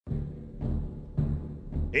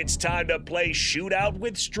It's time to play Shootout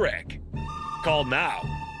with Strick. Call now,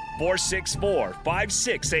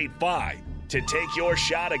 464-5685, to take your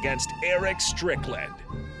shot against Eric Strickland.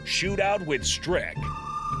 Shootout with Strick.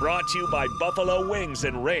 Brought to you by Buffalo Wings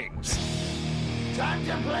and Rings. Time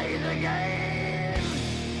to play the game!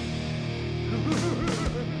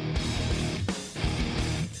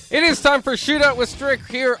 It is time for Shootout with Strick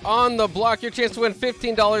here on the block. Your chance to win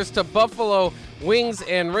 $15 to Buffalo Wings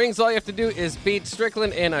and Rings. All you have to do is beat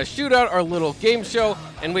Strickland in a shootout, our little game show.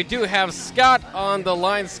 And we do have Scott on the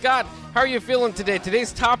line. Scott, how are you feeling today?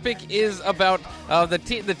 Today's topic is about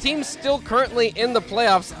the teams still currently in the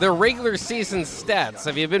playoffs, their regular season stats.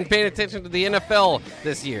 Have you been paying attention to the NFL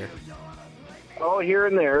this year? Oh, here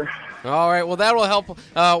and there. All right, well, that will help.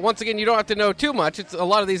 Once again, you don't have to know too much. A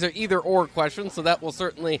lot of these are either-or questions, so that will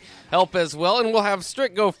certainly help as well. And we'll have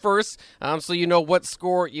Strick go first, so you know what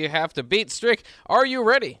score you have to beat. Strick, are you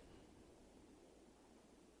ready?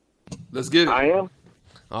 Let's get it. I am.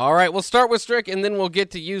 All right, we'll start with Strick, and then we'll get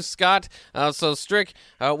to you, Scott. So, Strick,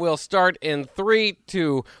 we'll start in 3,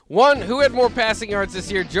 2, 1. Who had more passing yards this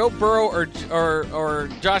year, Joe Burrow or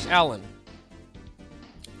Josh Allen?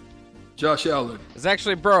 Josh Allen. It's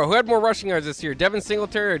actually Burrow. Who had more rushing yards this year, Devin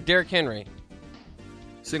Singletary or Derrick Henry?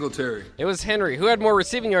 Singletary. It was Henry. Who had more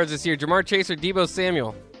receiving yards this year, Jamar Chase or Deebo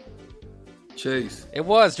Samuel? Chase. It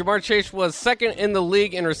was. Jamar Chase was second in the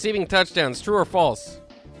league in receiving touchdowns. True or false?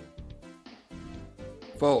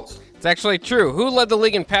 False. It's actually true. Who led the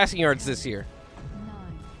league in passing yards this year?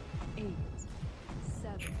 9, 8,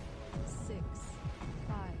 7, 6,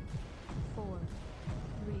 5, 4,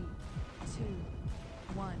 3, 2,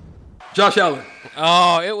 1. Josh Allen.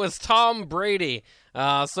 Oh, it was Tom Brady.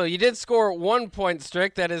 So you did score 1 point,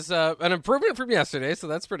 Strick. That is an improvement from yesterday, so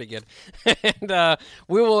that's pretty good. And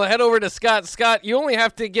we will head over to Scott. Scott, you only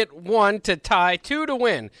have to get 1 to tie, 2 to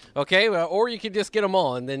win, okay? Or you can just get them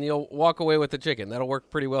all, and then you'll walk away with the chicken. That'll work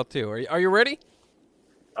pretty well, too. Are you ready?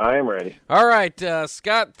 I am ready. All right,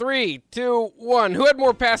 Scott, 3, 2, 1. Who had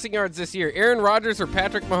more passing yards this year, Aaron Rodgers or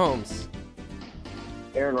Patrick Mahomes?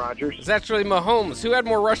 Aaron Rodgers. It's actually Mahomes. Who had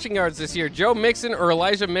more rushing yards this year, Joe Mixon or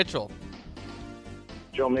Elijah Mitchell?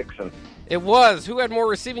 Joe Mixon. It was. Who had more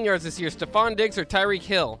receiving yards this year, Stephon Diggs or Tyreek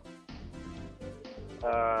Hill?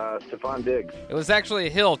 Stephon Diggs. It was actually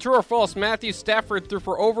Hill. True or false, Matthew Stafford threw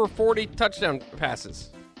for over 40 touchdown passes?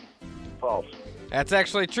 False. That's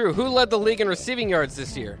actually true. Who led the league in receiving yards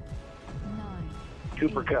this year? 9,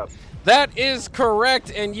 Cooper Kupp. That is correct,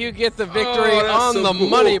 and you get the victory on so the cool.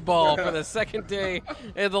 money ball for the second day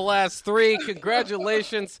in the last 3.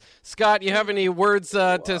 Congratulations. Scott, you have any words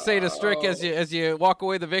to say to Strick as you walk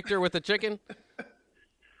away the victor with the chicken?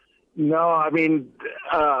 No, I mean,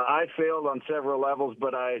 I failed on several levels,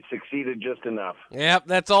 but I succeeded just enough. Yep,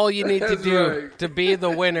 that's all you need to That's do right. to be the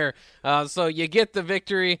winner. So you get the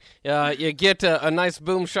victory. You get a nice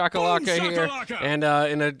boom shakalaka here, and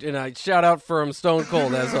in a shout out from Stone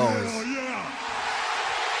Cold as always. Hell yeah!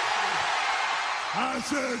 I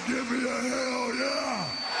said, give me a hell yeah!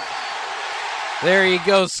 There you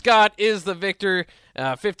go. Scott is the victor.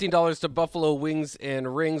 $15 to Buffalo Wings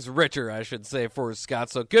and Rings. Richer, I should say, for Scott.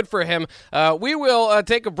 So good for him. We will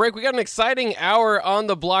take a break. We got an exciting hour on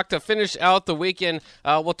the block to finish out the weekend.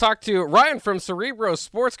 We'll talk to Ryan from Cerebro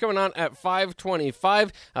Sports coming on at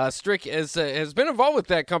 5:25. Strick has been involved with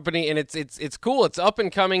that company, and it's cool. It's up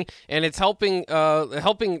and coming, and it's helping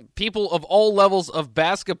people of all levels of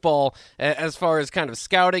basketball as far as kind of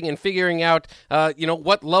scouting and figuring out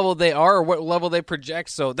what level they are or what level they project.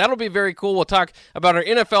 So that'll be very cool. We'll talk about our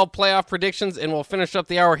NFL playoff predictions, and we'll finish up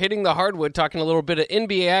the hour hitting the hardwood, talking a little bit of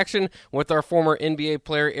NBA action with our former NBA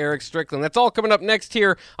player Eric Strickland. That's all coming up next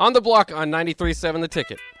here on the block on 93.7 The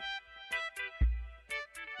Ticket.